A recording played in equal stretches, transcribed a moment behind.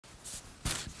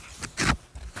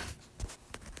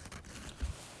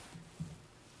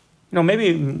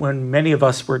maybe when many of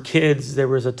us were kids, there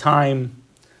was a time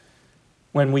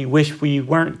when we wish we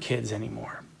weren't kids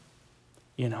anymore.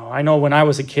 I know when I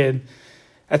was a kid,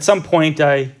 at some point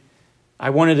I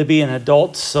wanted to be an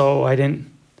adult, so I didn't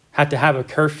have to have a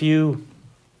curfew,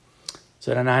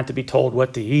 so then I had to be told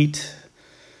what to eat,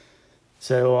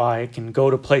 so I can go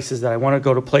to places that I want to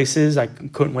go to places. I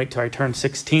couldn't wait till I turned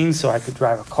 16 so I could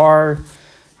drive a car.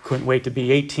 Couldn't wait to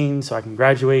be 18 so I can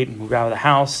graduate and move out of the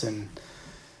house and,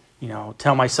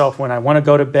 tell myself when I want to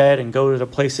go to bed and go to the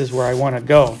places where I want to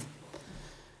go.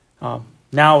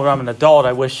 Now when I'm an adult,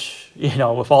 I wish,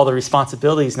 with all the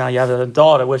responsibilities now you have as an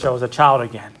adult, I wish I was a child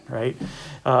again, right?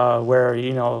 Where,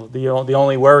 the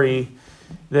only worry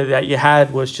that you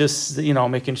had was just,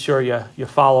 making sure you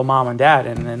follow mom and dad,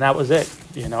 and that was it,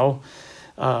 You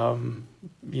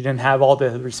didn't have all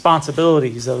the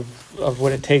responsibilities of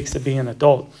what it takes to be an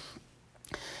adult.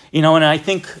 And I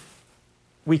think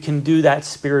we can do that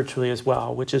spiritually as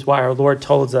well, which is why our Lord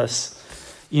tells us,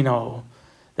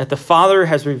 that the Father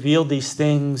has revealed these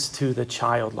things to the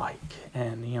childlike.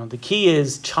 And, the key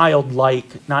is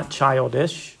childlike, not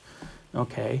childish.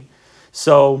 Okay.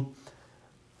 So,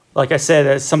 like I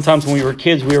said, sometimes when we were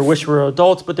kids, we wish we were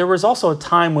adults, but there was also a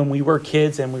time when we were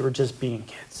kids and we were just being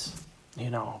kids,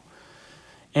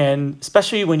 And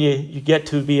especially when you get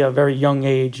to be a very young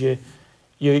age,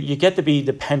 you get to be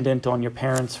dependent on your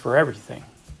parents for everything,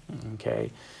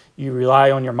 okay? You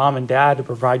rely on your mom and dad to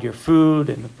provide your food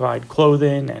and to provide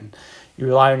clothing, and you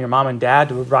rely on your mom and dad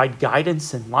to provide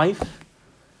guidance in life.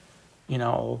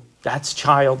 That's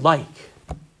childlike.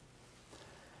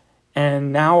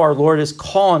 And now our Lord is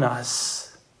calling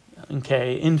us,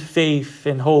 okay, in faith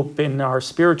and hope in our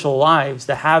spiritual lives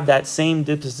to have that same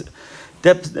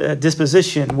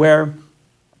disposition where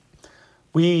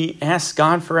we ask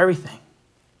God for everything.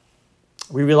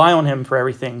 We rely on him for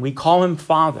everything. We call him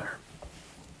Father.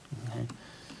 Okay?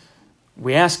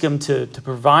 We ask him to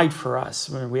provide for us.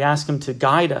 We ask him to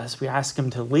guide us. We ask him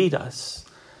to lead us.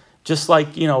 Just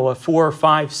like, a 4,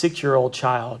 5, 6-year-old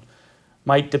child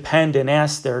might depend and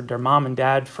ask their mom and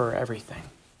dad for everything.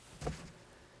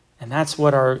 And that's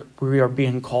what we are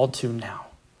being called to now.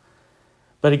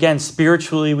 But again,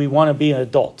 spiritually, we want to be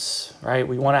adults, right?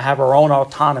 We want to have our own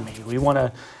autonomy. We want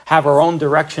to have our own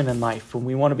direction in life. And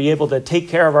we want to be able to take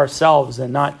care of ourselves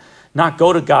and not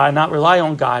go to God, not rely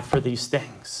on God for these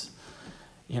things.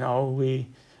 We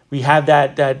have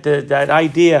that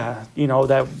idea,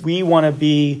 that we want to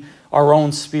be our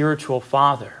own spiritual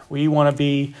father. We want to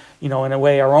be, in a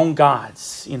way, our own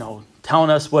gods, telling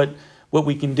us what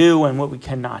we can do and what we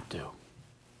cannot do.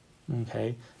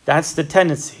 Okay? That's the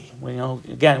tendency,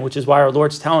 again, which is why our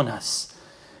Lord's telling us,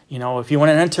 if you want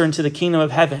to enter into the kingdom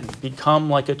of heaven, become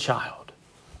like a child.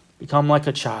 Become like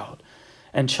a child.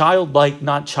 And childlike,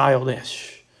 not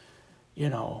childish.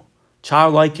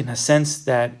 Childlike in a sense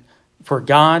that for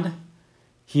God,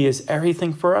 he is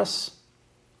everything for us.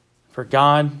 For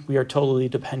God, we are totally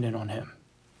dependent on him.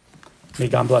 May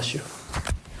God bless you.